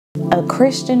A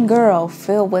Christian girl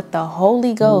filled with the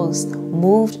Holy Ghost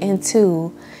moved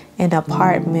into an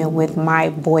apartment with my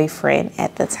boyfriend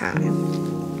at the time.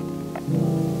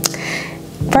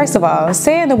 First of all,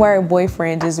 saying the word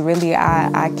boyfriend just really,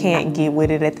 I can't get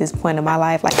with it at this point in my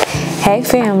life. Like, hey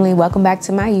family, welcome back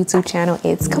to my YouTube channel.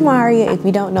 It's Kamaria. If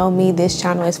you don't know me, this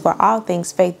channel is for all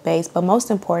things faith-based, but most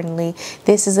importantly,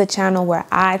 this is a channel where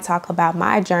I talk about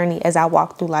my journey as I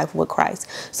walk through life with Christ.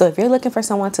 So if you're looking for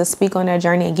someone to speak on their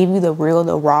journey and give you the real,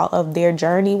 the raw of their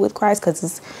journey with Christ,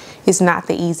 because it's not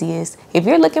the easiest. If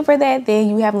you're looking for that, then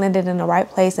you have landed in the right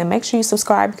place, and make sure you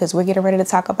subscribe because we're getting ready to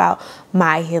talk about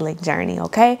my healing journey,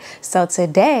 okay? So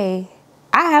today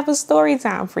I have a story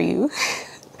time for you.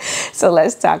 So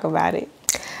let's talk about it.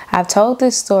 I've told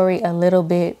this story a little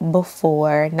bit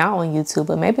before, not on YouTube,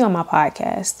 but maybe on my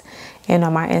podcast and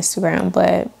on my Instagram,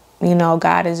 but you know,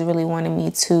 God is really wanting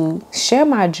me to share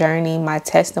my journey, my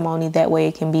testimony. That way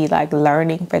it can be like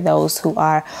learning for those who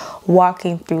are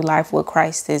walking through life with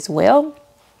Christ as well.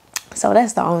 So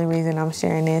that's the only reason I'm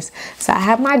sharing this. So I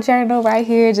have my journal right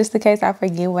here just in case I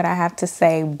forget what I have to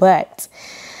say. But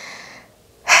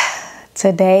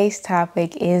today's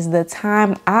topic is the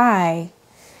time a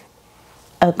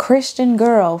Christian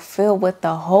girl filled with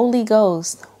the Holy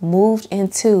Ghost, moved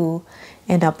into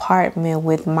an apartment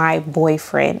with my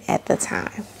boyfriend at the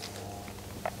time.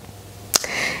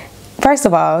 First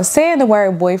of all, saying the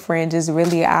word boyfriend just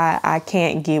really, I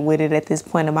can't get with it at this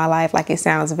point in my life. Like, it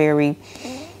sounds very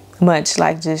much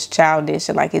like just childish,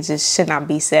 and like it just should not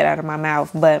be said out of my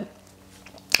mouth. But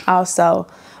also,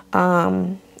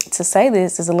 to say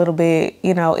this is a little bit,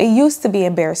 you know, it used to be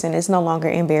embarrassing. It's no longer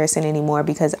embarrassing anymore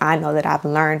because I know that I've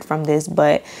learned from this.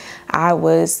 But I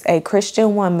was a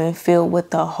Christian woman filled with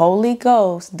the Holy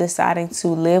Ghost, deciding to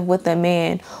live with a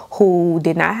man who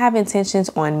did not have intentions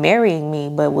on marrying me,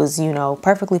 but was, you know,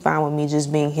 perfectly fine with me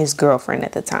just being his girlfriend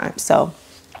at the time. So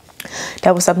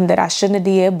that was something that I shouldn't have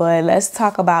did, but let's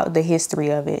talk about the history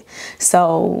of it.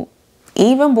 So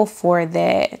even before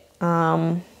that,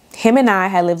 him and I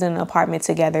had lived in an apartment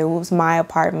together. It was my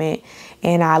apartment,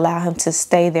 and I allowed him to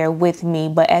stay there with me.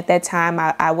 But at that time,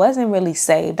 I wasn't really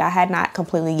saved. I had not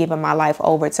completely given my life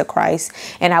over to Christ,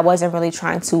 and I wasn't really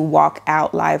trying to walk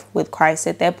out life with Christ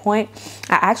at that point.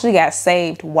 I actually got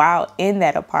saved while in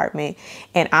that apartment.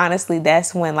 And honestly,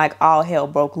 that's when like all hell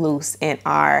broke loose in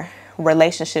our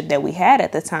relationship that we had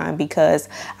at the time, because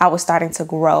I was starting to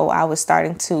grow. I was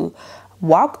starting to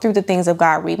walk through the things of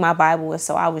God, read my Bible. And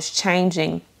so I was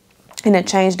changing. And the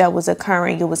change that was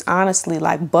occurring, it was honestly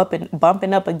like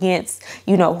bumping up against,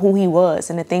 you know, who he was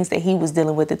and the things that he was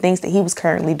dealing with, the things that he was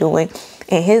currently doing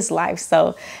in his life.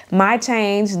 So my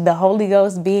change, the Holy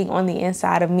Ghost being on the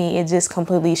inside of me, it just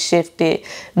completely shifted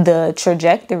the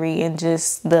trajectory and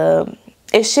just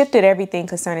it shifted everything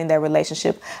concerning that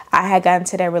relationship. I had gotten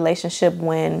to that relationship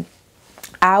when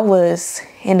I was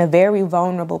in a very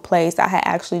vulnerable place. I had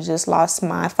actually just lost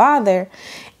my father.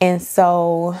 And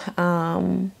so,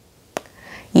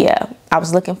 yeah, I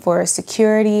was looking for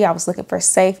security. I was looking for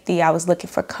safety. I was looking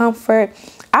for comfort.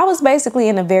 I was basically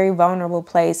in a very vulnerable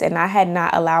place, and I had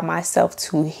not allowed myself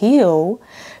to heal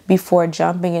before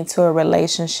jumping into a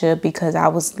relationship, because I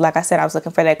was, like I said, I was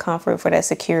looking for that comfort, for that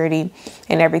security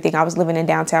and everything. I was living in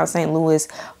downtown St. Louis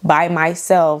by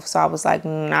myself. So I was like,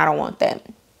 I don't want that.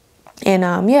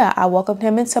 And yeah, I welcomed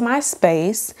him into my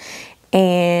space,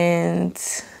 and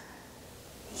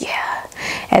yeah,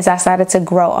 as I started to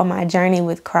grow on my journey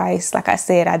with Christ, like I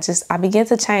said, I began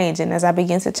to change. And as I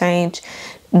began to change,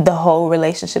 the whole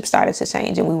relationship started to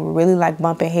change, and we were really like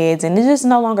bumping heads, and it just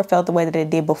no longer felt the way that it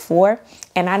did before.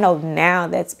 And I know now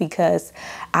that's because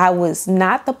I was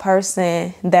not the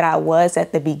person that I was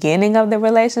at the beginning of the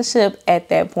relationship at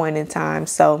that point in time.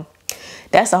 So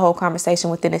that's a whole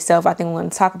conversation within itself. I think we're going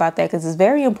to talk about that, because it's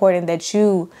very important that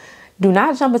you do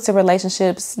not jump into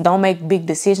relationships. Don't make big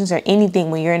decisions or anything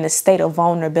when you're in a state of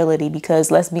vulnerability, because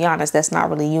let's be honest, that's not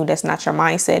really you. That's not your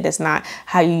mindset. That's not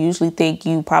how you usually think.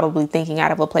 You probably thinking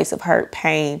out of a place of hurt,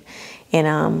 pain,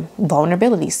 and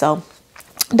vulnerability. So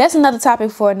that's another topic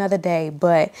for another day.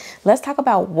 But let's talk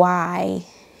about why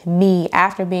me,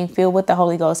 after being filled with the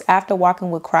Holy Ghost, after walking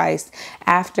with Christ,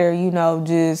 after, you know,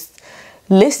 just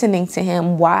listening to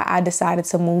him, why I decided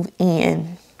to move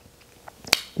in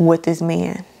with this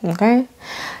man. Okay,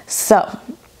 so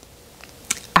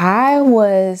I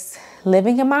was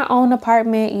living in my own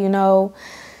apartment, you know,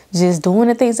 just doing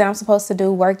the things that I'm supposed to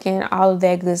do, working, all of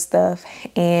that good stuff.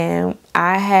 And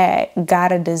I had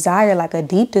got a desire, like a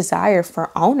deep desire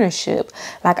for ownership.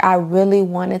 Like I really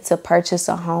wanted to purchase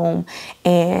a home,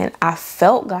 and I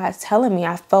felt God telling me,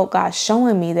 I felt God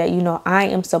showing me that, you know, I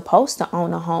am supposed to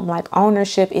own a home. Like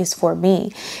ownership is for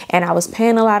me. And I was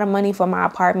paying a lot of money for my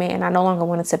apartment, and I no longer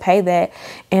wanted to pay that.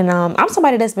 And I'm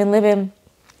somebody that's been living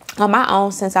on my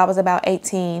own since I was about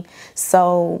 18.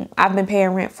 So I've been paying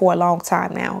rent for a long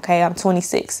time now. Okay, I'm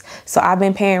 26. So I've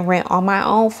been paying rent on my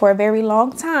own for a very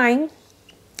long time.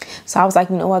 So I was like,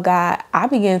 you know what, God, I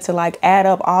began to like add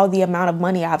up all the amount of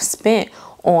money I've spent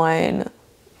on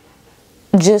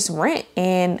just rent,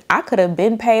 and I could have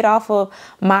been paid off of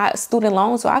my student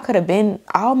loans, so I could have been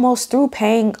almost through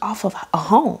paying off of a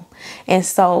home. And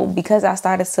so because I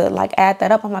started to like add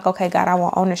that up, I'm like, okay, God, I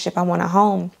want ownership. I want a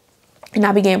home. And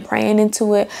I began praying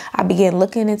into it. I began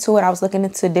looking into it. I was looking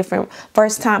into different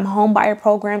first-time home buyer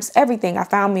programs, everything. I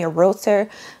found me a realtor,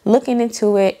 looking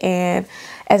into it. And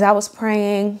as I was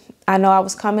praying, I know I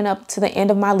was coming up to the end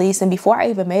of my lease. And before I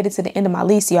even made it to the end of my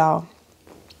lease, y'all,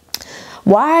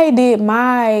 why did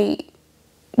my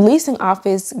leasing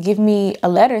office give me a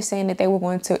letter saying that they were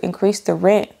going to increase the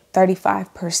rent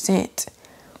 35%?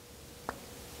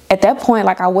 At that point,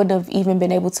 like I wouldn't have even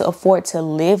been able to afford to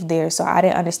live there. So I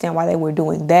didn't understand why they were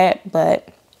doing that. But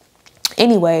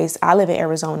anyways, I live in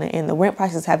Arizona and the rent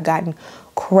prices have gotten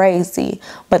crazy.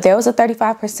 But there was a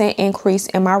 35% increase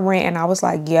in my rent. And I was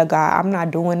like, yeah, God, I'm not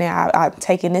doing that. I'm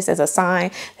taking this as a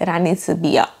sign that I need to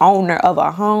be an owner of a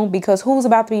home, because who's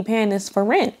about to be paying this for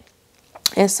rent?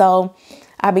 And so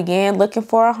I began looking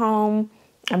for a home.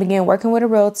 I began working with a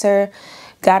realtor,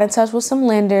 got in touch with some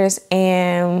lenders,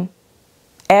 and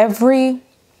every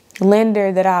lender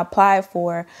that I applied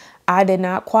for, I did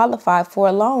not qualify for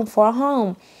a loan for a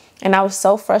home. And I was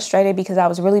so frustrated because I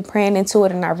was really praying into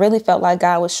it. And I really felt like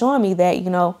God was showing me that, you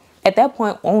know, at that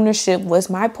point, ownership was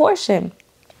my portion.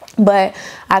 But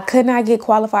I could not get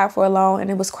qualified for a loan.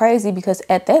 And it was crazy because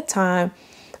at that time,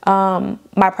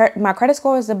 my credit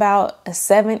score was about a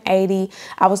 780.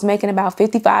 I was making about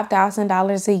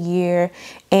 $55,000 a year,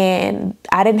 and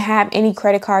I didn't have any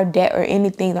credit card debt or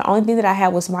anything. The only thing that I had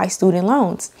was my student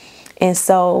loans. And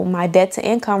so my debt to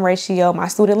income ratio, my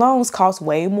student loans cost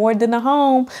way more than the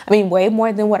home. I mean, way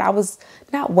more than what I was,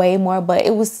 not way more, but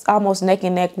it was almost neck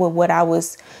and neck with what I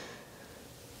was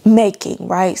making,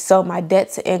 right? So my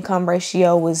debt to income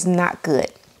ratio was not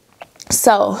good.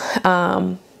 So,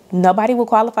 nobody will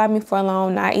qualify me for a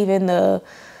loan, not even the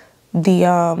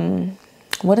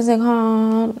what is it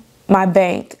called? My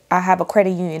bank. I have a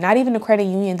credit union, not even the credit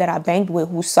union that I banked with,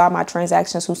 who saw my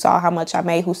transactions, who saw how much I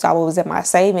made, who saw what was in my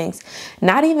savings.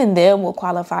 Not even them will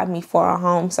qualify me for a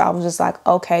home. So I was just like,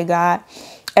 okay, God,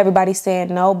 everybody's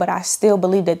saying no, but I still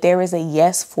believe that there is a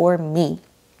yes for me.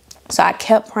 So I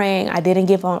kept praying. I didn't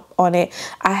give up on it.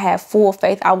 I had full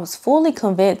faith. I was fully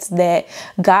convinced that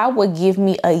God would give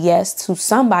me a yes to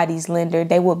somebody's lender.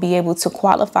 They would be able to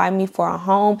qualify me for a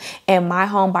home, and my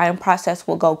home buying process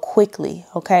will go quickly.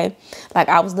 Okay. Like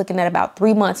I was looking at about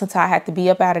 3 months until I had to be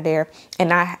up out of there.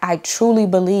 And I truly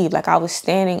believe, like I was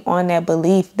standing on that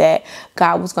belief that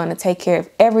God was going to take care of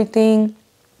everything.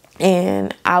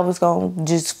 And I was going to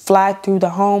just fly through the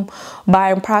home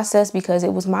buying process because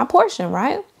it was my portion,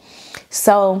 right?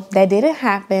 So that didn't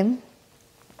happen.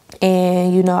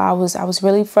 And, you know, I was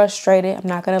really frustrated. I'm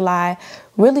not going to lie,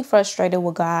 really frustrated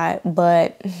with God,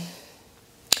 but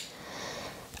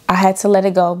I had to let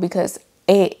it go because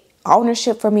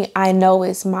ownership for me, I know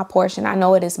it's my portion. I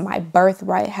know it is my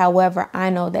birthright. However, I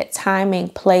know that timing,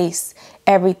 place,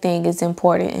 everything is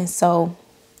important. And so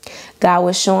God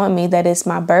was showing me that it's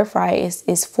my birthright.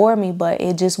 It's for me, but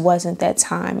it just wasn't that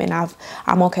time. And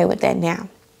I'm okay with that now.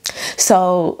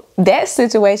 So that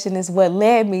situation is what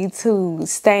led me to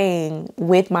staying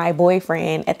with my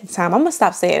boyfriend at the time. I'm going to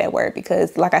stop saying that word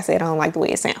because, like I said, I don't like the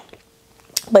way it sounds.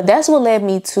 But that's what led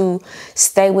me to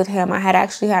stay with him. I had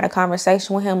actually had a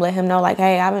conversation with him, let him know, like,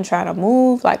 hey, I've been trying to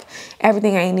move. Like,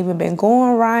 everything ain't even been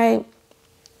going right.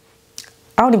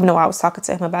 I don't even know why I was talking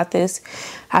to him about this.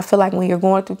 I feel like when you're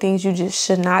going through things, you just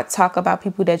should not talk about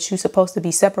people that you're supposed to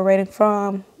be separating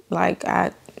from. Like,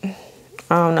 I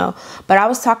don't know. But I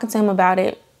was talking to him about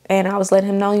it, and I was letting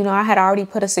him know, you know, I had already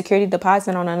put a security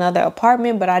deposit on another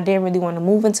apartment, but I didn't really want to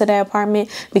move into that apartment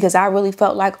because I really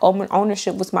felt like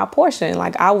ownership was my portion.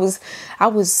 Like I was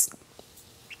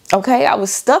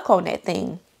stuck on that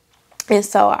thing. And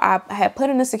so I had put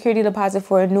in a security deposit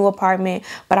for a new apartment,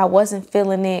 but I wasn't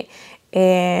feeling it.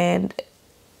 And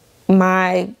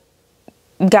my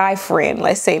guy friend,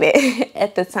 let's say that,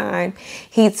 at the time,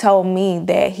 he told me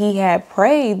that he had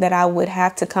prayed that I would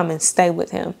have to come and stay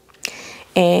with him.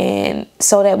 and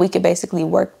so that we could basically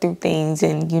work through things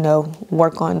and, you know,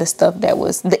 work on the stuff that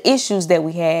was the issues that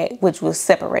we had, which was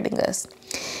separating us.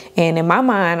 And in my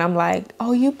mind, I'm like,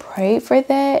 oh, you prayed for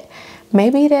that?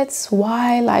 Maybe that's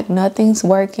why, like, nothing's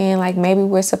working. Like, maybe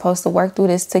we're supposed to work through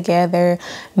this together.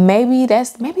 Maybe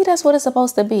that's what it's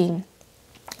supposed to be.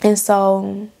 And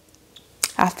so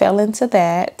I fell into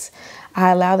that.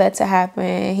 I allowed that to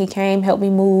happen. He came, helped me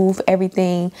move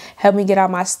everything, helped me get out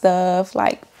my stuff,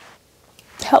 like,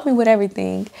 helped me with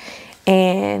everything,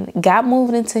 and got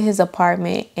moved into his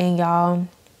apartment. And y'all,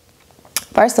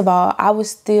 first of all, I was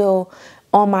still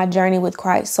on my journey with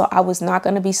Christ, so I was not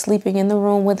going to be sleeping in the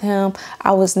room with him.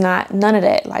 I was not, none of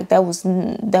that. Like, that was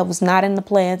not in the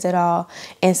plans at all.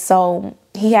 And so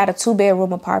he had a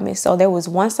 2-bedroom apartment. So there was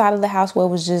one side of the house where it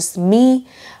was just me,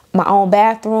 my own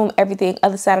bathroom, everything.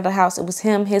 Other side of the house, it was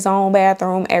him, his own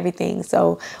bathroom, everything.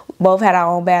 So both had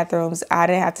our own bathrooms. I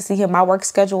didn't have to see him. My work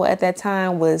schedule at that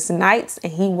time was nights,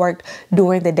 and he worked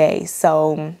during the day.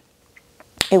 So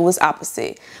it was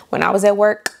opposite. When I was at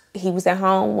work, he was at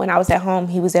home. When I was at home,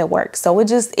 he was at work. So it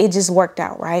just worked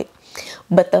out, right?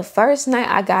 But the first night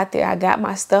I got there, I got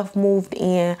my stuff moved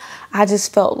in. I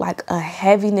just felt like a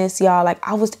heaviness, y'all. Like,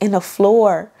 I was in the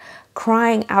floor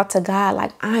crying out to God,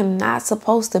 like, I'm not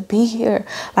supposed to be here.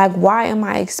 Like, why am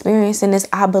I experiencing this?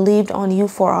 I believed on you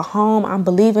for a home. I'm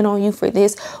believing on you for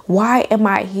this. Why am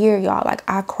I here, y'all? Like,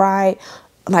 I cried,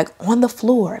 like, on the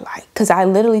floor, like, because I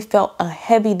literally felt a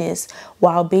heaviness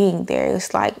while being there.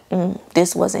 It's like,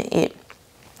 this wasn't it.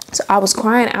 So I was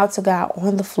crying out to God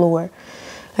on the floor.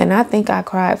 And I think I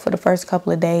cried for the first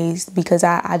couple of days because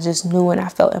I just knew, and I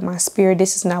felt in my spirit,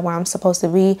 this is not where I'm supposed to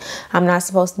be. I'm not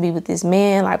supposed to be with this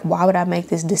man. Like, why would I make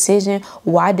this decision?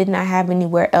 Why didn't I have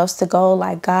anywhere else to go?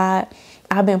 Like, God,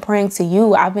 I've been praying to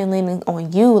you. I've been leaning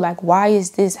on you. Like, why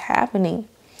is this happening?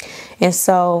 And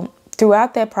so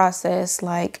throughout that process,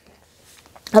 like,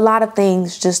 a lot of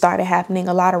things just started happening.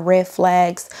 A lot of red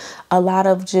flags, a lot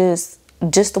of just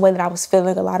the way that I was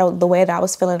feeling, a lot of the way that I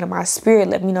was feeling in my spirit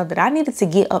let me know that I needed to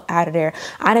get up out of there.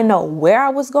 I didn't know where I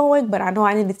was going, but I know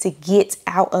I needed to get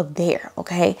out of there.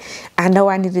 Okay. I know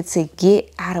I needed to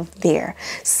get out of there.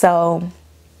 So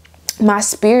my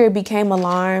spirit became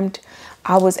alarmed.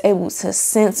 I was able to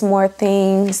sense more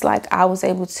things. Like, I was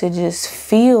able to just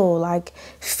feel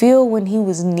when he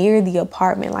was near the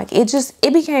apartment. Like, it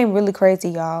became really crazy,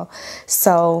 y'all.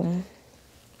 So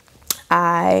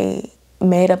I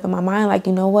made up in my mind, like,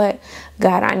 you know what,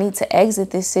 God, I need to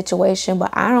exit this situation, but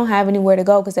I don't have anywhere to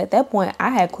go. Because at that point, I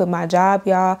had quit my job,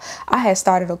 y'all. I had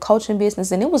started a coaching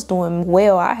business, and it was doing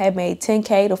well. I had made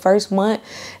 $10K the first month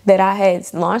that I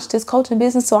had launched this coaching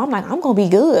business. So I'm like, I'm gonna be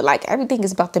good. Like, everything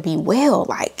is about to be well.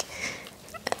 Like,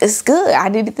 it's good. I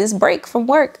needed this break from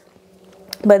work.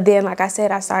 But then, like I said,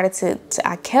 I started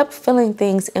I kept feeling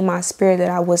things in my spirit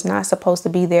that I was not supposed to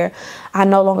be there. I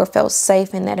no longer felt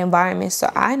safe in that environment. So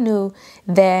I knew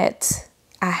that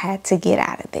I had to get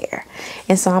out of there.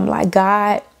 And so I'm like,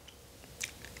 God,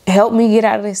 help me get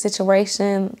out of this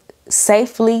situation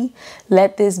safely.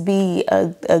 Let this be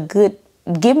a good,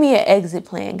 give me an exit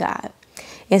plan, God.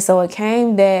 And so it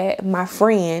came that my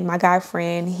guy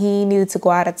friend, he needed to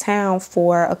go out of town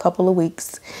for a couple of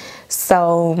weeks.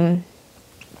 So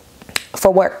for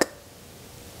work.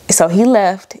 So he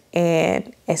left,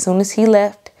 and as soon as he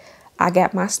left, I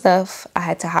got my stuff. I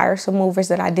had to hire some movers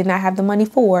that I did not have the money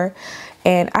for,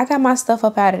 and I got my stuff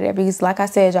up out of there because, like I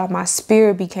said, y'all, my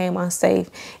spirit became unsafe,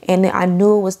 and I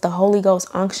knew it was the Holy Ghost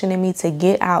unctioning me to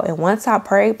get out. And once I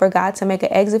prayed for God to make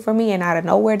an exit for me, and out of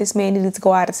nowhere this man needed to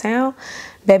go out of town,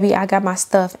 baby, I got my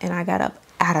stuff and I got up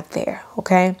out of there.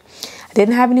 Okay, I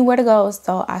didn't have anywhere to go,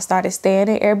 so I started staying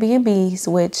in Airbnbs,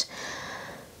 which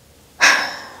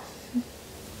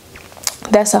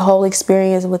that's a whole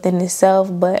experience within itself,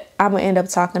 but I'm gonna end up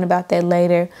talking about that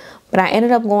later. But I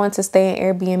ended up going to stay in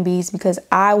Airbnbs because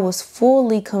I was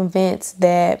fully convinced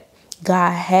that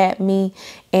God had me,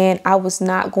 and I was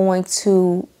not going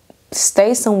to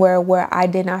stay somewhere where I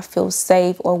did not feel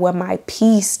safe or where my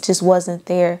peace just wasn't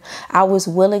there. I was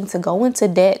willing to go into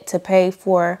debt to pay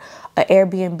for an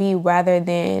Airbnb rather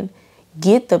than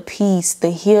get the peace, the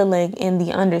healing, and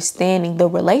the understanding, the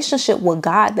relationship with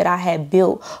God that I had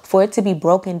built, for it to be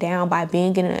broken down by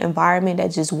being in an environment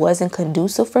that just wasn't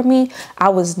conducive for me. I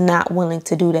was not willing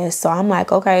to do that. So I'm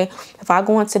like, okay, if I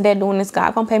go into debt doing this,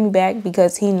 God gonna pay me back,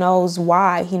 because he knows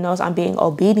why. He knows I'm being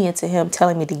obedient to him,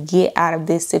 telling me to get out of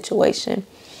this situation.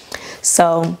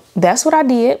 So that's what I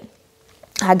did.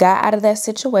 I got out of that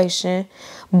situation.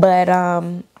 But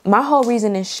my whole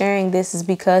reason in sharing this is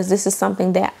because this is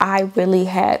something that I really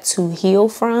had to heal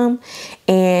from.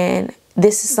 And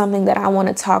this is something that I want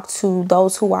to talk to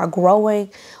those who are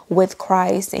growing with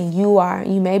Christ, and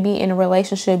you may be in a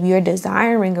relationship, you're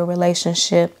desiring a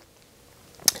relationship.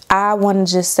 I want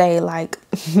to just say, like,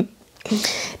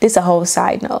 this a whole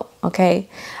side note, okay?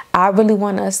 I really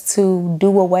want us to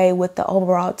do away with the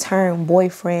overall term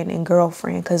boyfriend and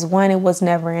girlfriend, because one, it was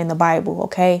never in the Bible,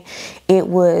 okay? It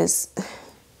was,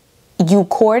 you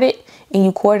courted, and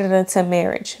you courted into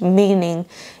marriage, meaning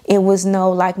it was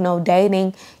no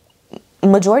dating.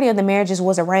 Majority of the marriages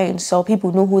was arranged, so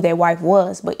people knew who their wife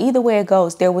was. But either way it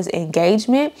goes, there was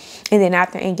engagement, and then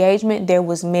after engagement, there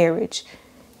was marriage.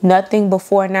 Nothing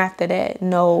before and after that.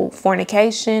 No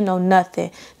fornication, no nothing.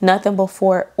 Nothing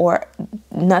before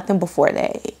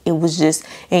that. It was just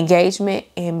engagement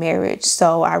and marriage.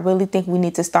 So I really think we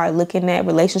need to start looking at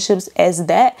relationships as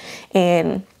that,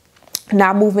 and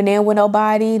not moving in with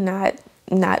nobody, none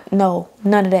of that.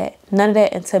 None of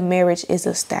that until marriage is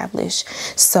established.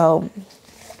 So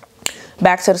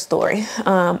back to the story.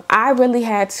 I really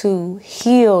had to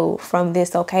heal from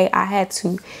this, okay? I had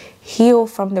to heal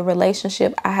from the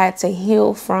relationship. I had to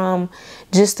heal from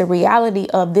just the reality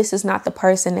of this is not the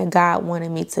person that God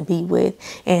wanted me to be with.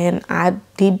 And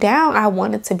deep down, I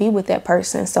wanted to be with that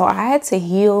person. So I had to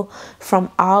heal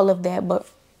from all of that. But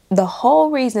the whole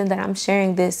reason that I'm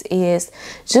sharing this is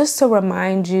just to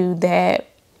remind you that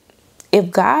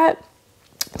if God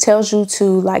tells you to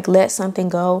like let something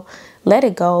go, let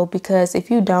it go, because if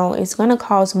you don't, it's going to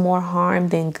cause more harm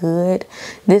than good.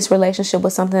 This relationship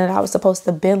was something that I was supposed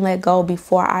to been let go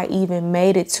before I even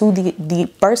made it to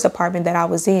the first apartment that I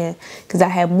was in, because I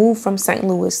had moved from St.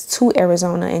 Louis to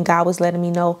Arizona, and God was letting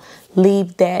me know,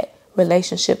 leave that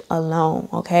relationship alone.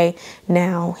 Okay,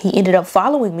 now he ended up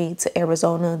following me to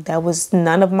Arizona. That was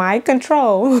none of my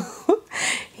control.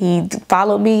 He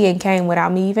followed me and came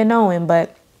without me even knowing,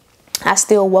 but I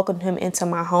still welcomed him into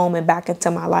my home and back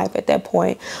into my life at that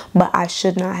point. But I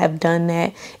should not have done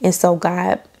that. And so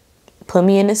God put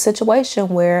me in a situation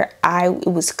where it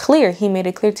was clear. He made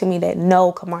it clear to me that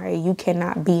no, Kamari, you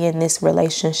cannot be in this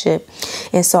relationship.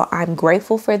 And so I'm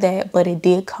grateful for that, but it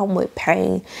did come with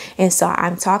pain. And so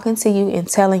I'm talking to you and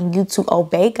telling you to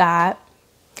obey God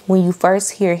when you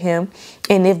first hear him.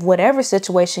 And if whatever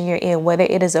situation you're in, whether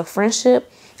it is a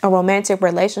friendship, a romantic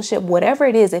relationship, whatever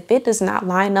it is, if it does not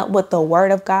line up with the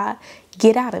word of God,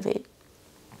 get out of it.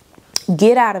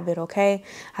 Get out of it, okay?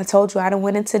 I told you I done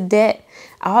went into debt,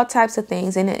 all types of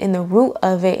things. And in the root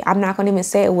of it, I'm not going to even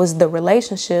say it was the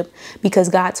relationship, because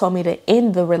God told me to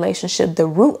end the relationship. The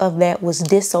root of that was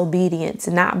disobedience,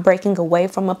 not breaking away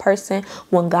from a person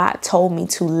when God told me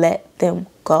to let them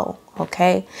go,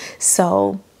 okay?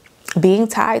 So being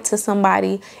tied to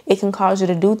somebody, it can cause you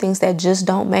to do things that just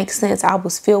don't make sense. I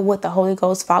was filled with the Holy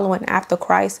Ghost, following after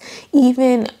Christ.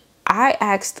 Even I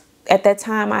asked, at that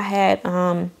time I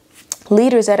had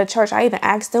leaders at a church, I even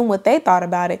asked them what they thought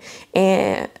about it.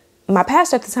 And my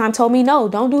pastor at the time told me, no,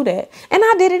 don't do that. And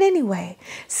I did it anyway.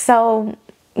 So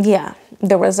yeah,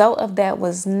 the result of that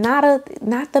was not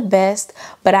the best,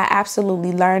 but I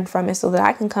absolutely learned from it so that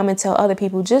I can come and tell other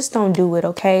people, just don't do it,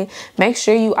 okay? Make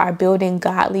sure you are building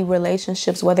godly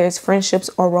relationships, whether it's friendships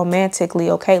or romantically,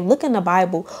 okay? Look in the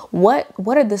Bible. What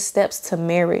are the steps to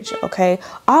marriage, okay?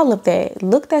 All of that.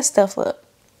 Look that stuff up.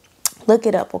 Look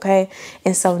it up, okay?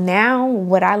 And so now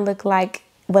what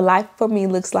life for me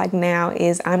looks like now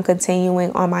is I'm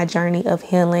continuing on my journey of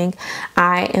healing.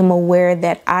 I am aware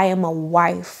that I am a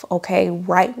wife, okay?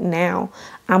 Right now,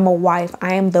 I'm a wife.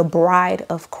 I am the bride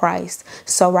of Christ.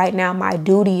 So right now, my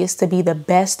duty is to be the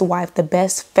best wife, the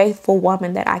best faithful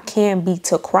woman that I can be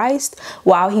to Christ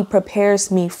while he prepares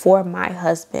me for my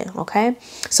husband, okay?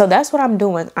 So that's what I'm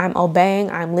doing. I'm obeying.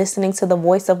 I'm listening to the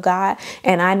voice of God.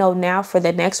 And I know now for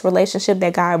the next relationship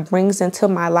that God brings into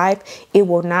my life, it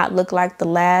will not look like the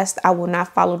last. I will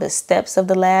not follow the steps of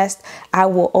the last. I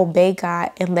will obey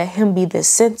God and let him be the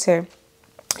center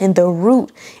and the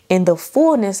root and the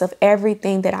fullness of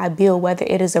everything that I build, whether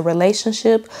it is a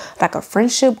relationship, like a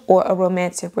friendship or a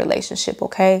romantic relationship,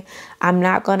 okay? I'm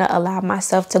not going to allow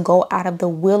myself to go out of the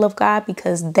will of God,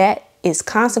 because that is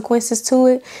consequences to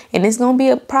it. And it's going to be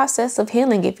a process of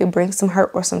healing if it brings some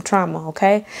hurt or some trauma,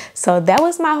 okay? So that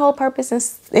was my whole purpose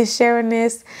in sharing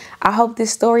this. I hope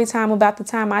this story time about the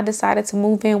time I decided to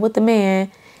move in with the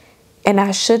man, and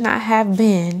I should not have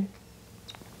been,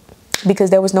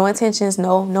 because there was no intentions,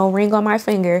 no ring on my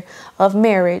finger of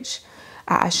marriage.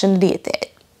 I shouldn't have did that.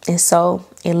 And so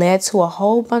it led to a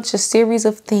whole bunch of series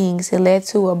of things. It led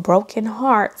to a broken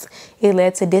heart. It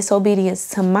led to disobedience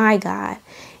to my God.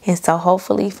 And so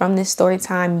hopefully from this story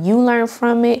time, you learn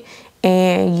from it,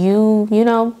 and you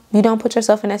don't put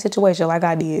yourself in that situation like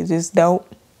I did. Just don't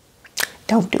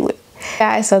do it.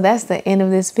 Guys, so that's the end of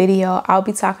this video. I'll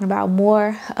be talking about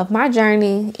more of my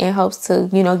journey in hopes to,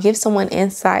 you know, give someone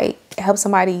insight, help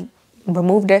somebody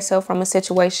remove themselves from a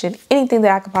situation, anything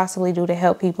that I could possibly do to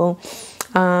help people.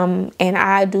 And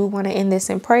I do want to end this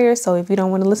in prayer. So if you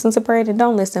don't want to listen to prayer, then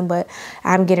don't listen, but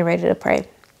I'm getting ready to pray.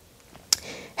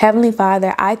 Heavenly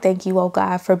Father, I thank you, oh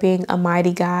God, for being a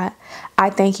mighty God. I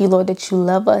thank you, Lord, that you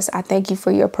love us. I thank you for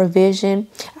your provision.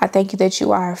 I thank you that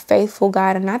you are a faithful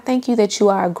God. And I thank you that you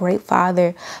are a great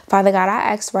Father. Father God, I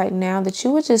ask right now that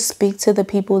you would just speak to the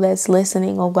people that's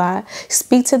listening, oh God.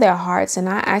 Speak to their hearts. And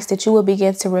I ask that you would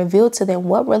begin to reveal to them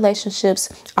what relationships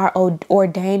are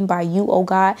ordained by you, oh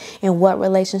God, and what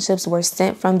relationships were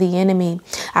sent from the enemy.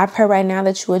 I pray right now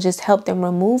that you would just help them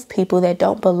remove people that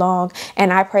don't belong.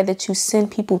 And I pray that you send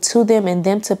people to them and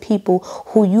them to people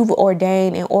who you've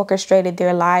ordained and orchestrated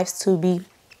their lives to be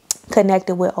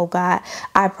connected with, oh God.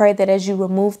 I pray that as you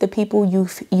remove the people,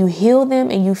 you heal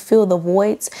them and you fill the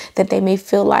voids that they may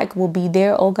feel like will be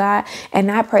there, oh God.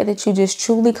 And I pray that you just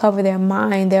truly cover their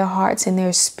mind, their hearts, and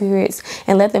their spirits,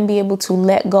 and let them be able to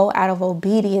let go out of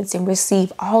obedience and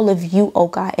receive all of you, oh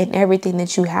God, and everything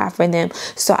that you have for them.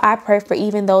 So I pray for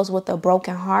even those with a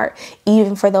broken heart,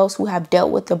 even for those who have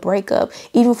dealt with the breakup,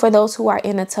 even for those who are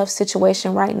in a tough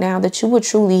situation right now, that you would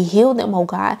truly heal them, oh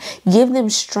God. Give them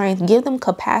strength, give them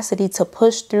capacity to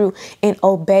push through and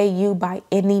obey you by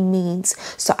any means.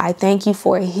 So I thank you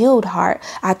for a healed heart.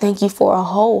 I thank you for a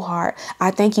whole heart.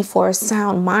 I thank you for a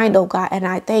sound mind, oh God. And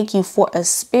I thank you for a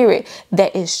spirit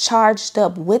that is charged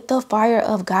up with the fire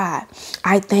of God.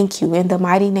 I thank you in the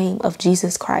mighty name of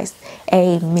Jesus Christ.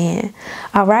 Amen.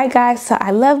 All right, guys. So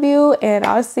I love you, and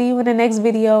I'll see you in the next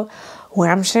video where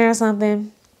I'm sharing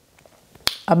something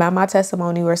about my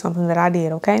testimony or something that I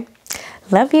did. Okay.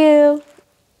 Love you.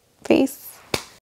 Peace.